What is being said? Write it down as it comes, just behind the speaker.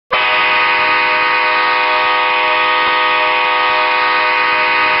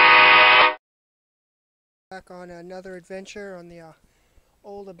Back on another adventure on the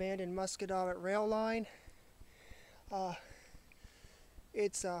old abandoned Musquodoboit rail line.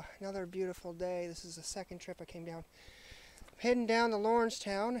 It's another beautiful day. This is the second trip I came down. I'm heading down to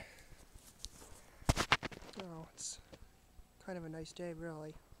Lawrencetown. Oh, it's kind of a nice day,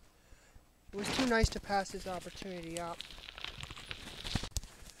 really. It was too nice to pass this opportunity up.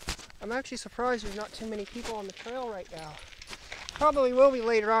 I'm actually surprised there's not too many people on the trail right now. Probably will be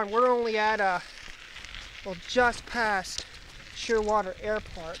later on. We're only at well, just past Shearwater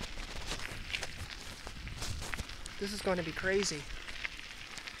Airport. This is going to be crazy.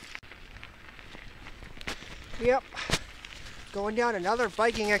 Yep, going down another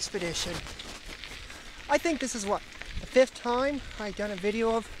biking expedition. I think this is what, the 5th time I've done a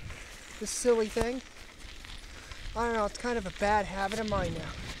video of this silly thing. I don't know, it's kind of a bad habit of mine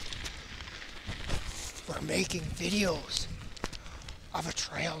now. We're making videos of a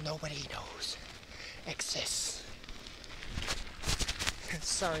trail nobody knows exists.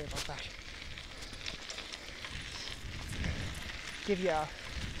 Sorry about that. Give you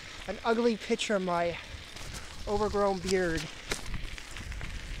an ugly picture of my overgrown beard.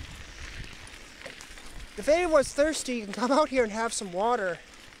 If anyone's thirsty, you can come out here and have some water.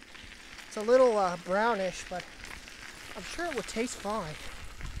 It's a little brownish, but I'm sure it would taste fine.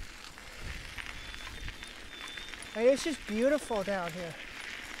 And it's just beautiful down here.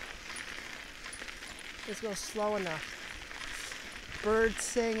 Let's go slow enough. Birds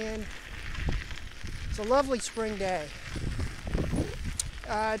singing. It's a lovely spring day.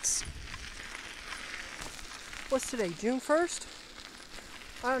 What's today, June 1st?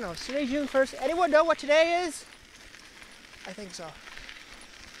 I don't know, is today June 1st? Anyone know what today is? I think so.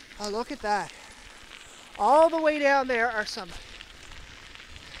 Oh, look at that. All the way down there are some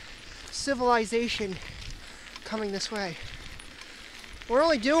civilization coming this way. We're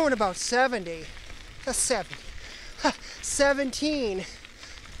only doing about 70. 17.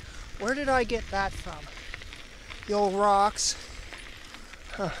 Where did I get that from? The old rocks.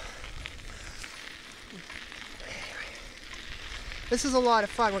 Huh. This is a lot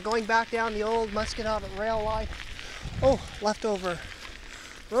of fun. We're going back down the old Musquodoboit rail line. Oh, leftover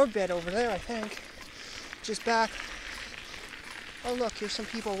roadbed over there, I think. Just back. Oh look, here's some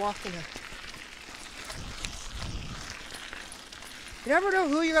people walking there. You never know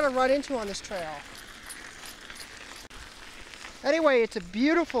who you're going to run into on this trail. Anyway, it's a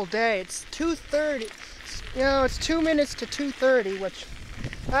beautiful day. It's 2:30. You know, it's 2 minutes to 2:30, which...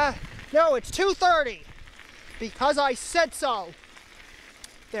 no, it's 2:30. Because I said so.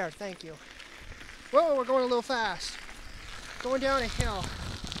 There, thank you. Whoa, we're going a little fast. Going down a hill.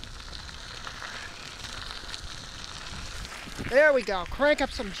 There we go. Crank up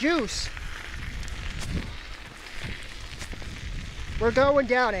some juice. We're going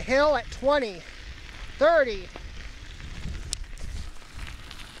down a hill at 20, 30.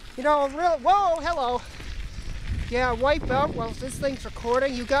 You know, whoa, hello. Yeah, wipe out. Well, this thing's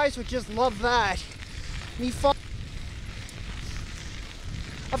recording. You guys would just love that. Me fall.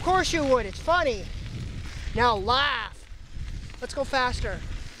 Of course you would. It's funny. Now laugh. Let's go faster.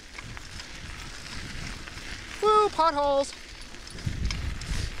 Woo, potholes.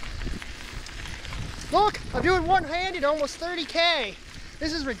 Look, I'm doing one-handed almost 30K.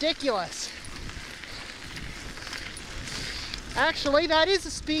 This is ridiculous. Actually, that is the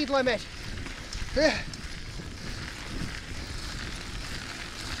speed limit.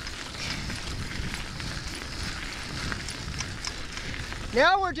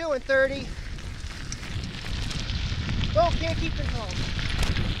 Now we're doing 30. Oh, can't keep control.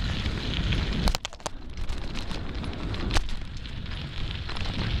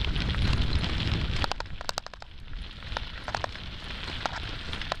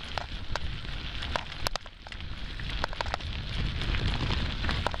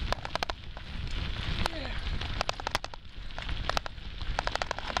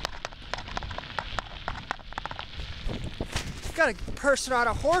 Got a person on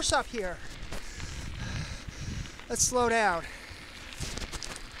a horse up here. Let's slow down.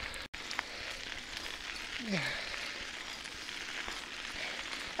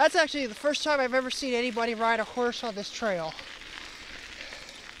 That's actually the first time I've ever seen anybody ride a horse on this trail.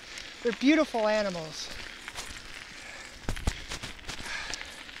 They're beautiful animals.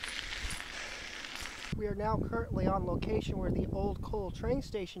 We are now currently on location where the old coal train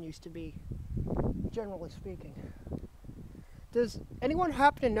station used to be, generally speaking. Does anyone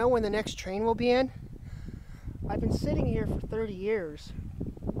happen to know when the next train will be in? I've been sitting here for 30 years.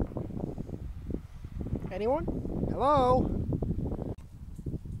 Anyone? Hello?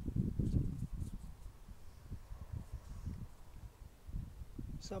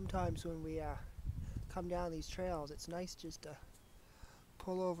 Sometimes when we come down these trails, it's nice just to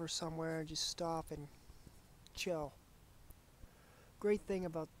pull over somewhere and just stop and chill. Great thing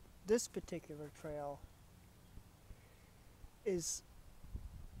about this particular trail is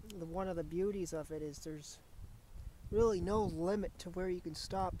one of the beauties of it is there's really no limit to where you can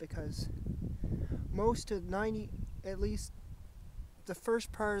stop, because most of at least the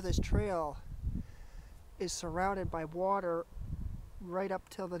first part of this trail is surrounded by water right up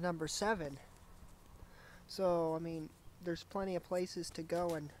till the number 7. So I mean, there's plenty of places to go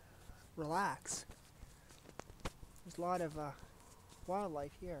and relax. There's a lot of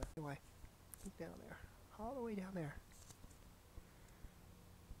wildlife here. Anyway, look down there, all the way down there.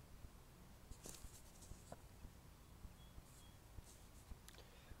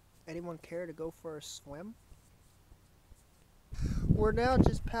 Anyone care to go for a swim? We're now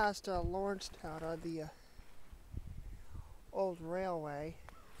just past Lawrencetown on the old railway.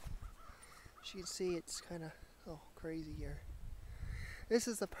 As you can see, it's kind of crazy here. This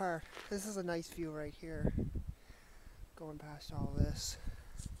is the park. This is a nice view right here. Going past all this.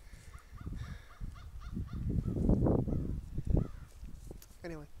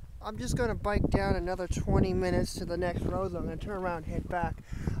 Anyway, I'm just going to bike down another 20 minutes to the next road. I'm going to turn around and head back.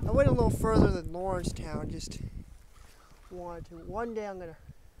 I went a little further than Lawrencetown, just wanted to. One day I'm going to...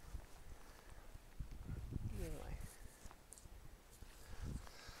 Anyway.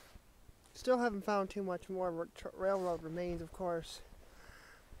 Still haven't found too much more railroad remains, of course.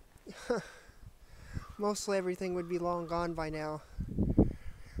 Mostly everything would be long gone by now.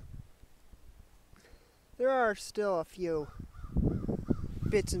 There are still a few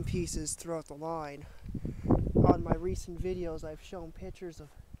bits and pieces throughout the line. On my recent videos, I've shown pictures of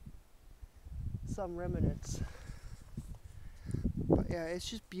some remnants. But yeah, it's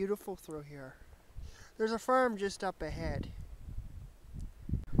just beautiful through here. There's a farm just up ahead.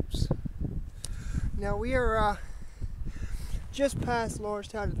 Oops. Now we are just past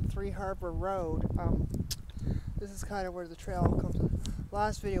Lawrencetown at the Three Harbor Road. This is kind of where the trail comes.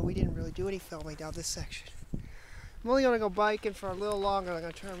 Last video we didn't really do any filming down this section. I'm only going to go biking for a little longer. I'm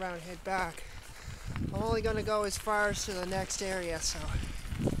going to turn around and head back. I'm only going to go as far as to the next area, so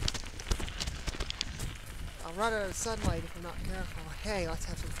I'll run out of sunlight if I'm not careful. Hey, let's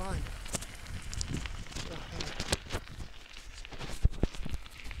have some fun.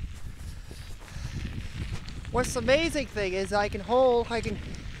 What's the amazing thing is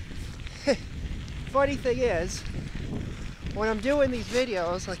funny thing is, when I'm doing these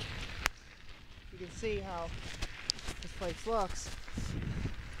videos, like, you can see how this place looks.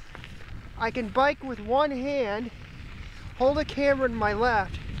 I can bike with one hand, hold a camera in my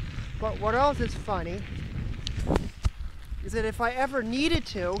left, but what else is funny is that if I ever needed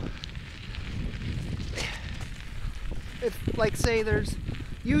to, if, like, say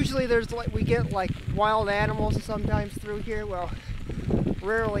usually we get like wild animals sometimes through here. Well,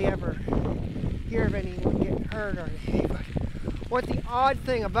 rarely ever hear of anyone getting hurt or anything. But what the odd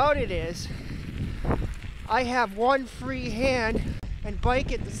thing about it is, I have one free hand and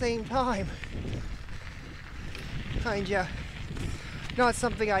bike at the same time. Kinda not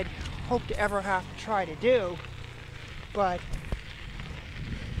something I'd hope to ever have to try to do, but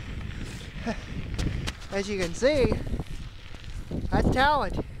as you can see, that's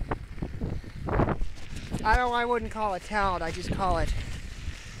talent. I wouldn't call it talent, I just call it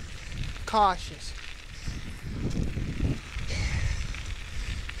cautious.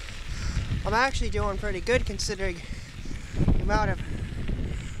 I'm actually doing pretty good considering the amount of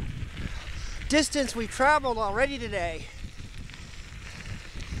distance we've traveled already today.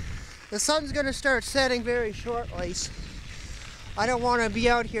 The sun's going to start setting very shortly. I don't want to be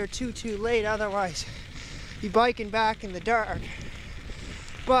out here too late, otherwise be biking back in the dark.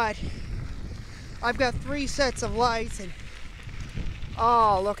 But I've got 3 sets of lights and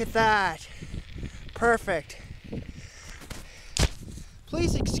oh, look at that. Perfect.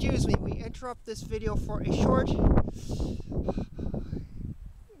 Please excuse me, we interrupt this video for a short...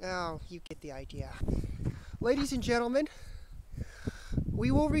 Oh, you get the idea. Ladies and gentlemen,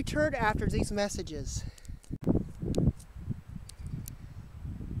 we will return after these messages.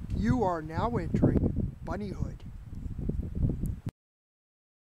 You are now entering Bunnyhood.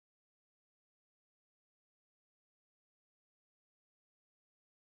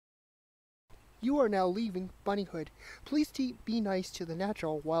 You are now leaving Bunnyhood. Please be nice to the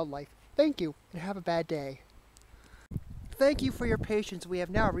natural wildlife. Thank you, and have a bad day. Thank you for your patience. We have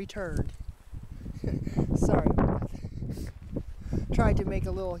now returned. Sorry about that. Tried to make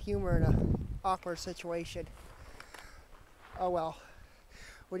a little humor in an awkward situation. Oh well.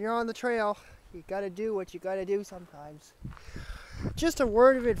 When you're on the trail, you gotta do what you gotta do sometimes. Just a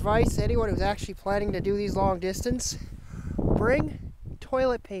word of advice to anyone who's actually planning to do these long distance. Bring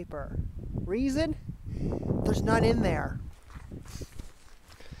toilet paper. Reason? There's none in there.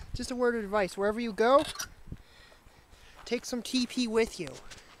 Just a word of advice. Wherever you go, take some TP with you.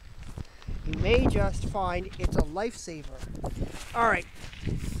 You may just find it's a lifesaver. Alright.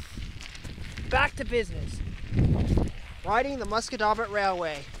 Back to business. Riding the Musquodoboit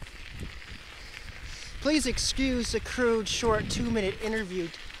Railway. Please excuse the crude, short 2-minute interview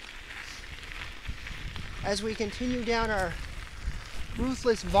as we continue down our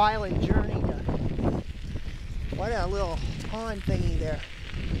ruthless, violent journey to... What a little pond thingy there.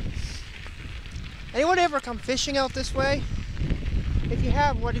 Anyone ever come fishing out this way? If you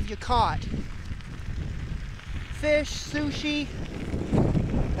have, what have you caught? Fish, sushi?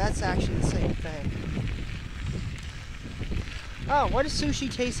 That's actually the same thing. Oh, what does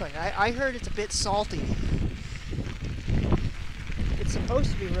sushi taste like? I heard it's a bit salty. It's supposed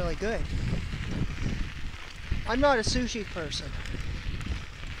to be really good. I'm not a sushi person.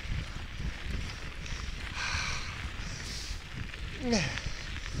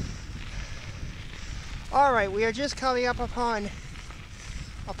 Alright, we are just coming up upon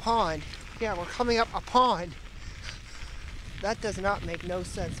a pond. Yeah, we're coming up a pond. That does not make no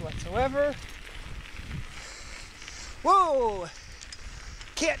sense whatsoever. Whoa!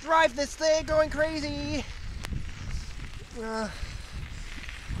 Can't drive this thing, going crazy!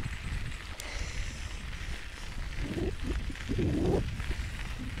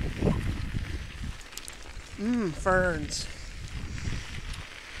 Ferns.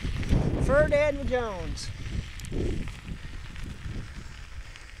 Ferdinand Jones.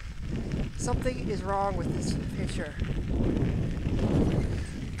 Something is wrong with this picture.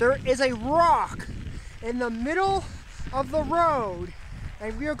 There is a rock in the middle of the road,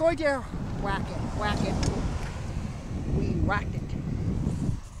 and we are going to whack it. We whacked it.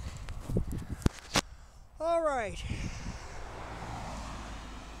 All right.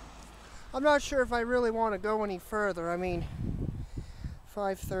 I'm not sure if I really want to go any further. I mean,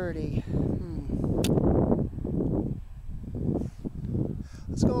 5:30.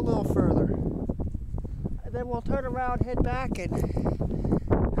 Let's go a little further. And then we'll turn around, head back, and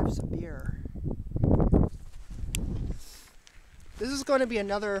have some beer. This is going to be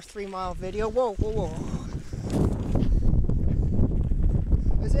another 3-mile video. Whoa.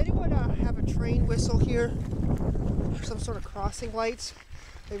 Does anyone have a train whistle here? Or some sort of crossing lights?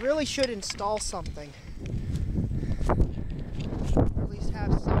 They really should install something. Or at least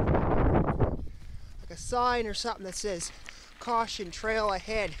have something. Like a sign or something that says, "Caution, trail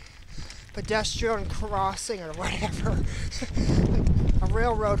ahead, pedestrian crossing," or whatever. A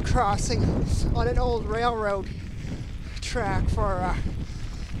railroad crossing on an old railroad track for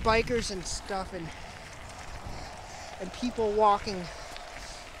bikers and stuff, and people walking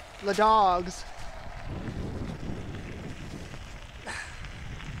the dogs.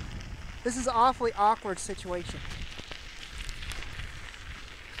 This is an awfully awkward situation.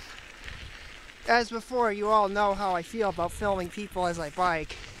 As before, you all know how I feel about filming people as I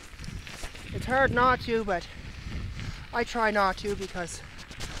bike. It's hard not to, but I try not to because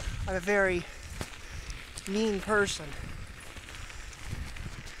I'm a very mean person.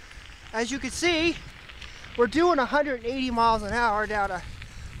 As you can see, we're doing 180 miles an hour down a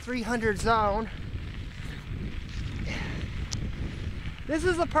 300 zone. This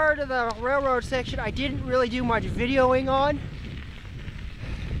is the part of the railroad section I didn't really do much videoing on.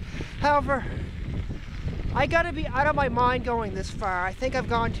 However, I gotta be out of my mind going this far. I think I've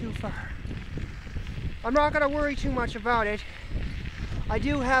gone too far. I'm not gonna worry too much about it. I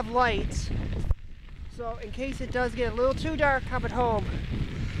do have lights, so in case it does get a little too dark coming home,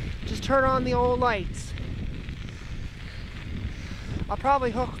 just turn on the old lights. I'll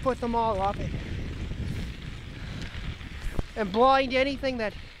probably put them all up and blind anything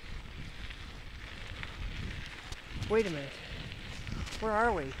that... Wait a minute. Where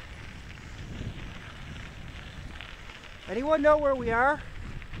are we? Anyone know where we are?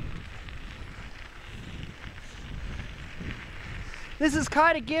 This is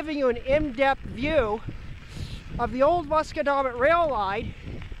kind of giving you an in-depth view of the old Musquodoboit rail line.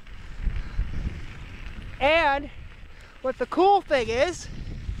 And what the cool thing is,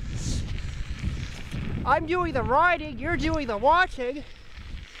 I'm doing the riding, you're doing the watching.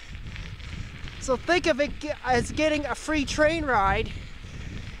 So think of it as getting a free train ride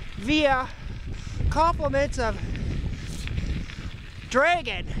via compliments of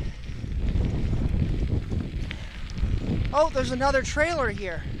Dragon. Oh, there's another trailer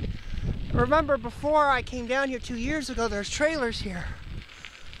here. Remember, before I came down here 2 years ago, there's trailers here.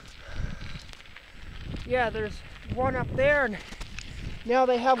 Yeah, there's one up there, and Now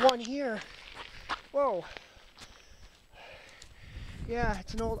they have one here. Whoa. Yeah,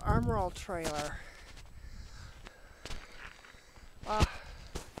 it's an old Armorall trailer.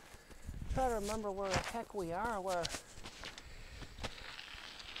 Try to remember where the heck we are. We're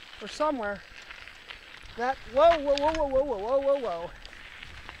somewhere. That, whoa, whoa, whoa, whoa, whoa, whoa, whoa, whoa.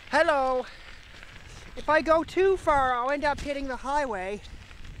 Hello. If I go too far, I'll end up hitting the highway.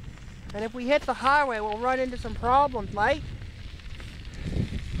 And if we hit the highway, we'll run into some problems, mate.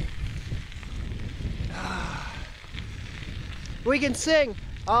 We can sing,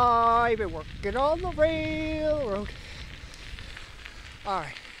 I've been working on the railroad.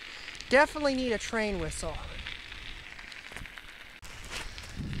 Alright, definitely need a train whistle.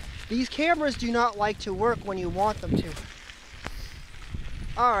 These cameras do not like to work when you want them to.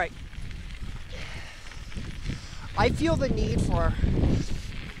 Alright. I feel the need for...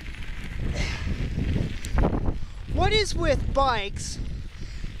 What is with bikes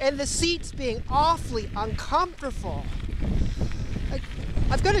and the seats being awfully uncomfortable?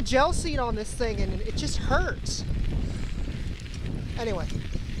 I've got a gel seat on this thing and it just hurts. Anyway.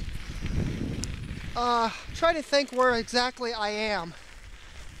 Trying to think where exactly I am.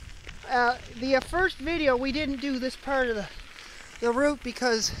 The first video we didn't do this part of the route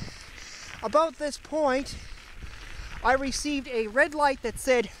because about this point I received a red light that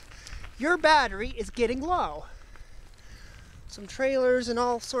said your battery is getting low. Some trailers and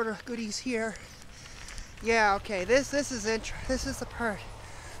all sort of goodies here. Yeah, okay, this is the part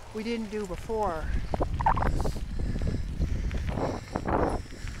we didn't do before.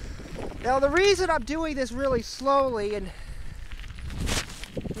 Now the reason I'm doing this really slowly, and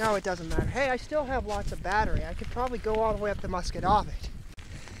no, it doesn't matter. Hey, I still have lots of battery. I could probably go all the way up to Musquodoboit.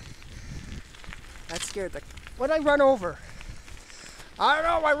 That scared the... What'd I run over? I don't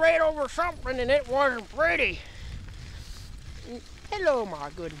know, I ran over something and it wasn't pretty. Hello, my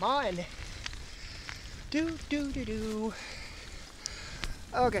good man. Do.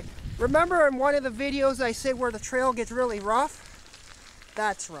 Okay, remember in one of the videos I said where the trail gets really rough?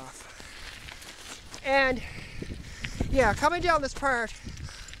 That's rough. And yeah, coming down this part,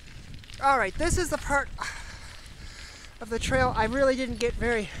 all right, this is the part of the trail I really didn't get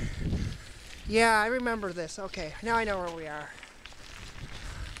very, yeah, I remember this. Okay, now I know where we are.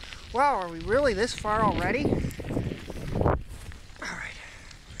 Wow, are we really this far already? All right,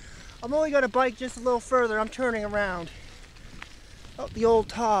 I'm only going to bike just a little further. I'm turning around. Oh, the old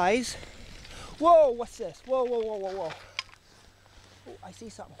ties. Whoa, what's this? Whoa, whoa, whoa, whoa, whoa. Oh, I see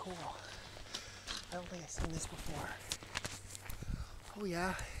something cool. I don't think I've seen this before. Oh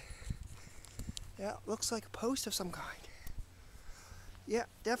yeah. Yeah, looks like a post of some kind. Yeah,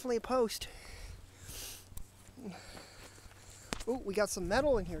 definitely a post. Oh, we got some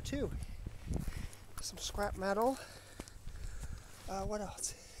metal in here too. Some scrap metal. What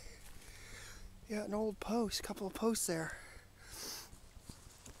else? Yeah, an old post, couple of posts there.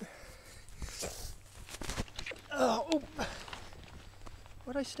 Oh,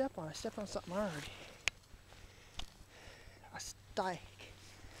 what did I step on? I stepped on something hard. A stike.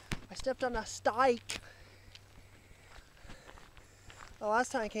 I stepped on a stike. The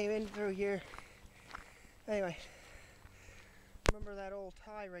last time I came in through here. Anyway, remember that old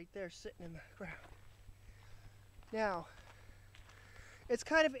tie right there sitting in the ground. Now, it's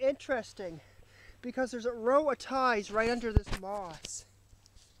kind of interesting because there's a row of ties right under this moss.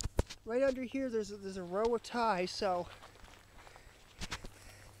 Right under here there's a row of ties, so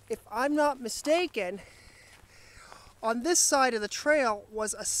if I'm not mistaken, on this side of the trail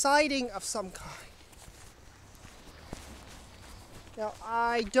was a siding of some kind. Now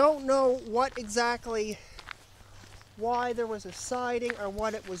I don't know what exactly, why there was a siding or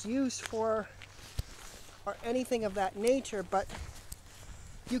what it was used for or anything of that nature, but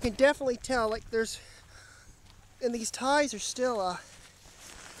you can definitely tell, like there's, and these ties are still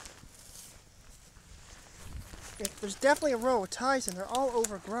there's definitely a row of ties and they're all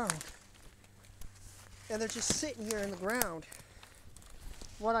overgrown. And they're just sitting here in the ground.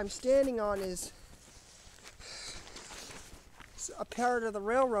 What I'm standing on is a part of the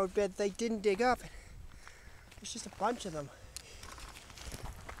railroad bed they didn't dig up. There's just a bunch of them.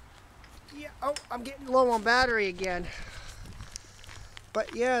 Yeah, oh, I'm getting low on battery again.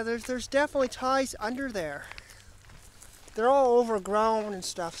 But yeah, there's definitely ties under there. They're all overgrown and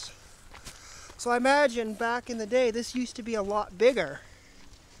stuff. So I imagine back in the day, this used to be a lot bigger.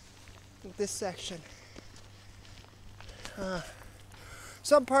 This section.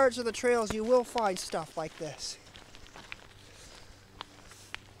 Some parts of the trails you will find stuff like this.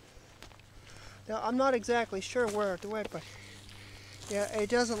 Now I'm not exactly sure where it went, but yeah, it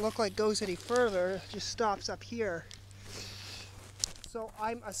doesn't look like it goes any further. It just stops up here. So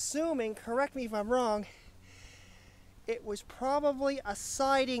I'm assuming, correct me if I'm wrong, it was probably a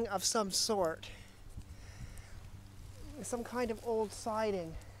siding of some sort. Some kind of old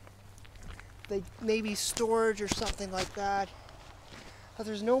siding. They maybe storage or something like that. But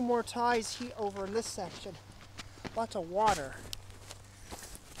there's no more ties over in this section. Lots of water.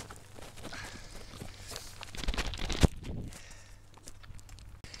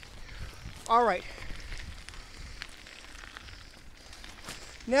 All right.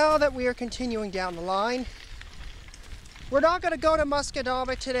 Now that we are continuing down the line, we're not going to go to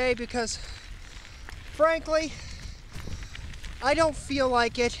Musquodoboit today because, frankly, I don't feel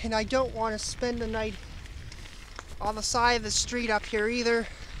like it, and I don't want to spend the night on the side of the street up here either.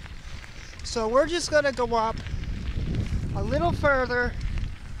 So we're just going to go up a little further,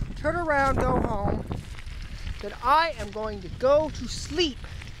 turn around, go home. Then I am going to go to sleep.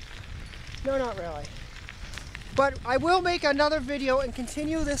 No, not really. But I will make another video and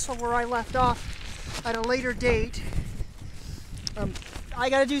continue this from where I left off at a later date. I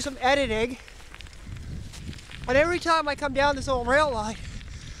got to do some editing. But every time I come down this old rail line,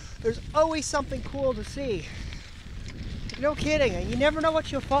 there's always something cool to see. No kidding, and you never know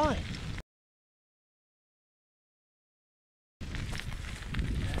what you'll find.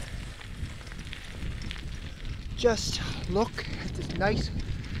 Just look at this nice,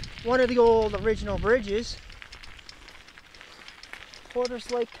 one of the old original bridges.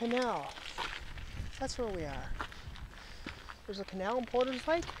 Porter's Lake Canal. That's where we are. There's a canal in Porter's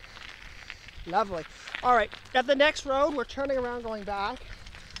Lake. Lovely. All right, at the next road, we're turning around going back.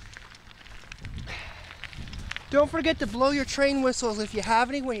 Don't forget to blow your train whistles if you have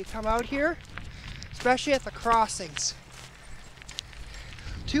any when you come out here, especially at the crossings.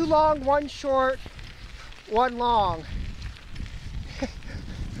 2 long, 1 short, 1 long.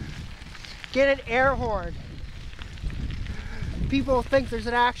 Get an air horn. People think there's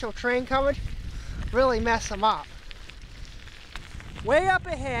an actual train coming, really mess them up. Way up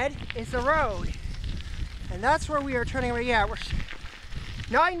ahead is the road, and that's where we are turning right now. We're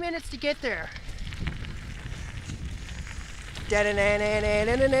 9 minutes to get there. You can't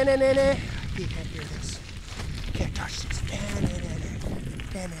hear this. You can't touch this.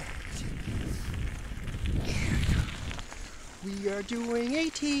 We are doing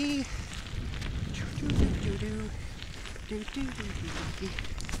AT.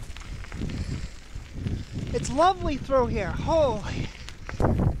 It's lovely through here. Holy.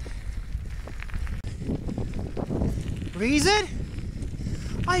 Reason?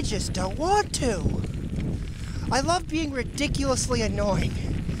 I just don't want to. I love being ridiculously annoying.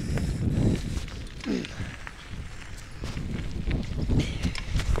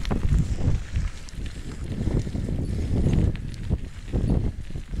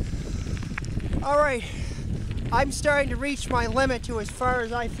 All right, I'm starting to reach my limit to as far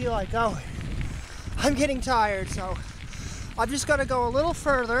as I feel like going. I'm getting tired, so I'm just gonna go a little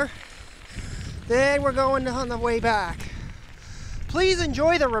further. Then we're going on the way back. Please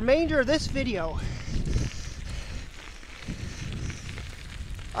enjoy the remainder of this video.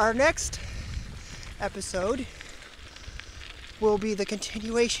 Our next episode will be the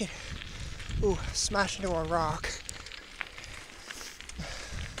continuation. Ooh, smash into a rock.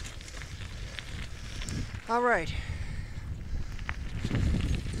 All right.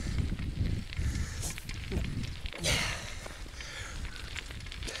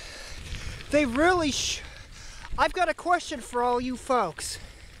 They really I've got a question for all you folks.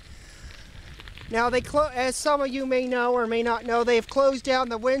 Now, as some of you may know or may not know, they've closed down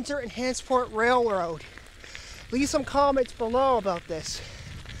the Windsor and Hansport Railroad. Leave some comments below about this.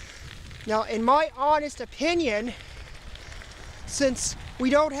 Now, in my honest opinion, since we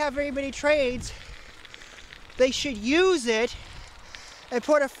don't have very many trains, they should use it and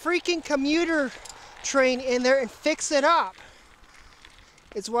put a freaking commuter train in there and fix it up.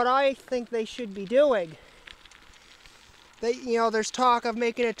 It's what I think they should be doing. There's talk of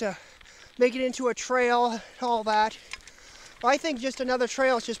making it into a trail and all that. I think just another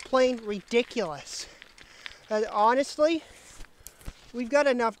trail is just plain ridiculous. And honestly, we've got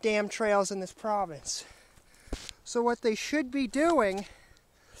enough damn trails in this province. So what they should be doing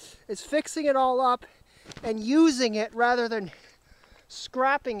is fixing it all up and using it rather than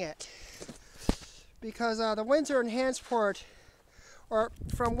scrapping it. Because the Windsor and Hansport, or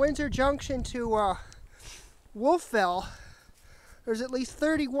from Windsor Junction to Wolfville, there's at least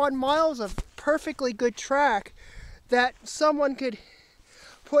 31 miles of perfectly good track that someone could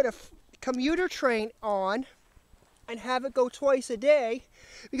put a commuter train on and have it go twice a day,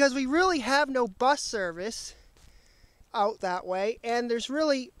 because we really have no bus service out that way, and there's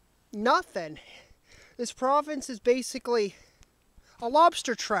really nothing. This province is basically a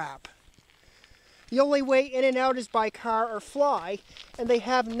lobster trap. The only way in and out is by car or fly, and they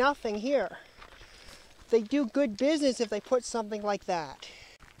have nothing here. They do good business if they put something like that.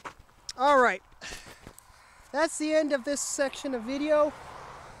 Alright, that's the end of this section of video.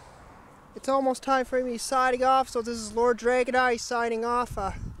 It's almost time for me signing off, so this is Lord Dragoneye signing off.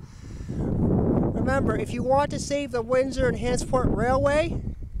 Remember, if you want to save the Windsor and Hansport Railway,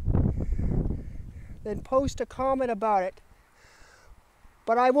 then post a comment about it.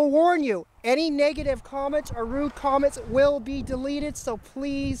 But I will warn you, any negative comments or rude comments will be deleted, so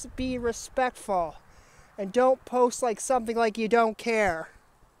please be respectful. And don't post like something like you don't care.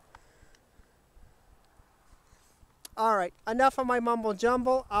 Alright, enough of my mumble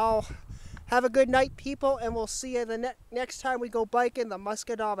jumble. I'll have a good night, people, and we'll see you the next time we go biking the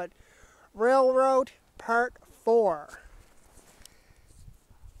Musquodoboit Railroad Part 4.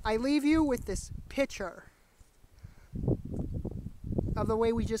 I leave you with this picture of the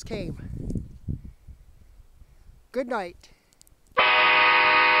way we just came. Good night.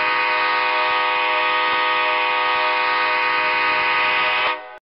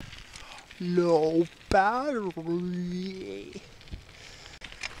 Low battery.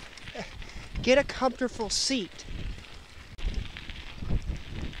 Get a comfortable seat.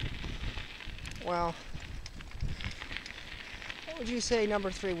 Well, what would you say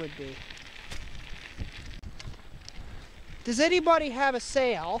number 3 would be? Does anybody have a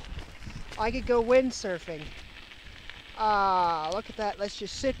sail? I could go windsurfing. Look at that. Let's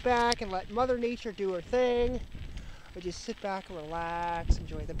just sit back and let Mother Nature do her thing. Or just sit back and relax,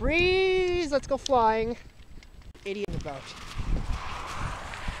 enjoy the breeze. Let's go flying. Idiot about.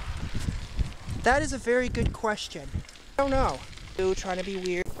 That is a very good question. I don't know. Trying to be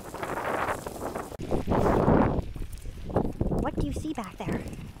weird. What do you see back there?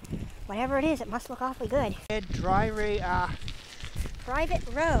 Whatever it is, it must look awfully good. Private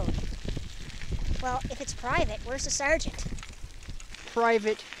road. Well, if it's private, where's the sergeant?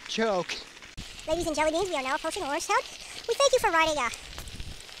 Private joke. Ladies and jelly beans, we are now approaching Orangetown. We thank you for riding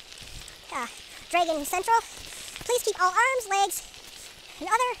Dragon Central. Please keep all arms, legs, and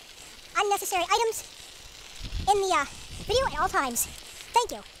other unnecessary items in the video at all times.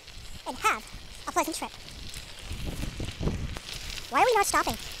 Thank you, and have a pleasant trip. Why are we not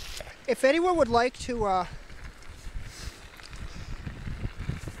stopping? If anyone would like to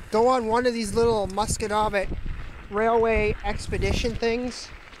go on one of these little Musquodoboit Railway expedition things,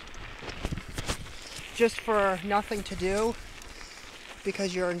 just for nothing to do,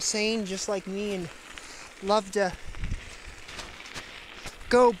 because you're insane just like me and love to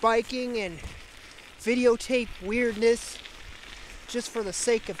go biking and videotape weirdness just for the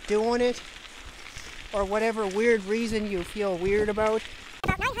sake of doing it, or whatever weird reason you feel weird about.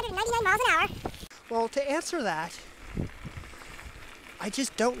 About 999 miles an hour. Well, to answer that, I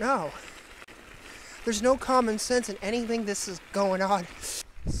just don't know. There's no common sense in anything this is going on.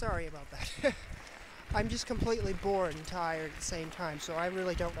 Sorry about that. I'm just completely bored and tired at the same time, so I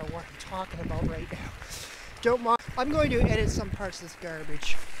really don't know what I'm talking about right now. Don't mind. I'm going to edit some parts of this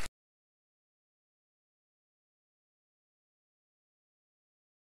garbage.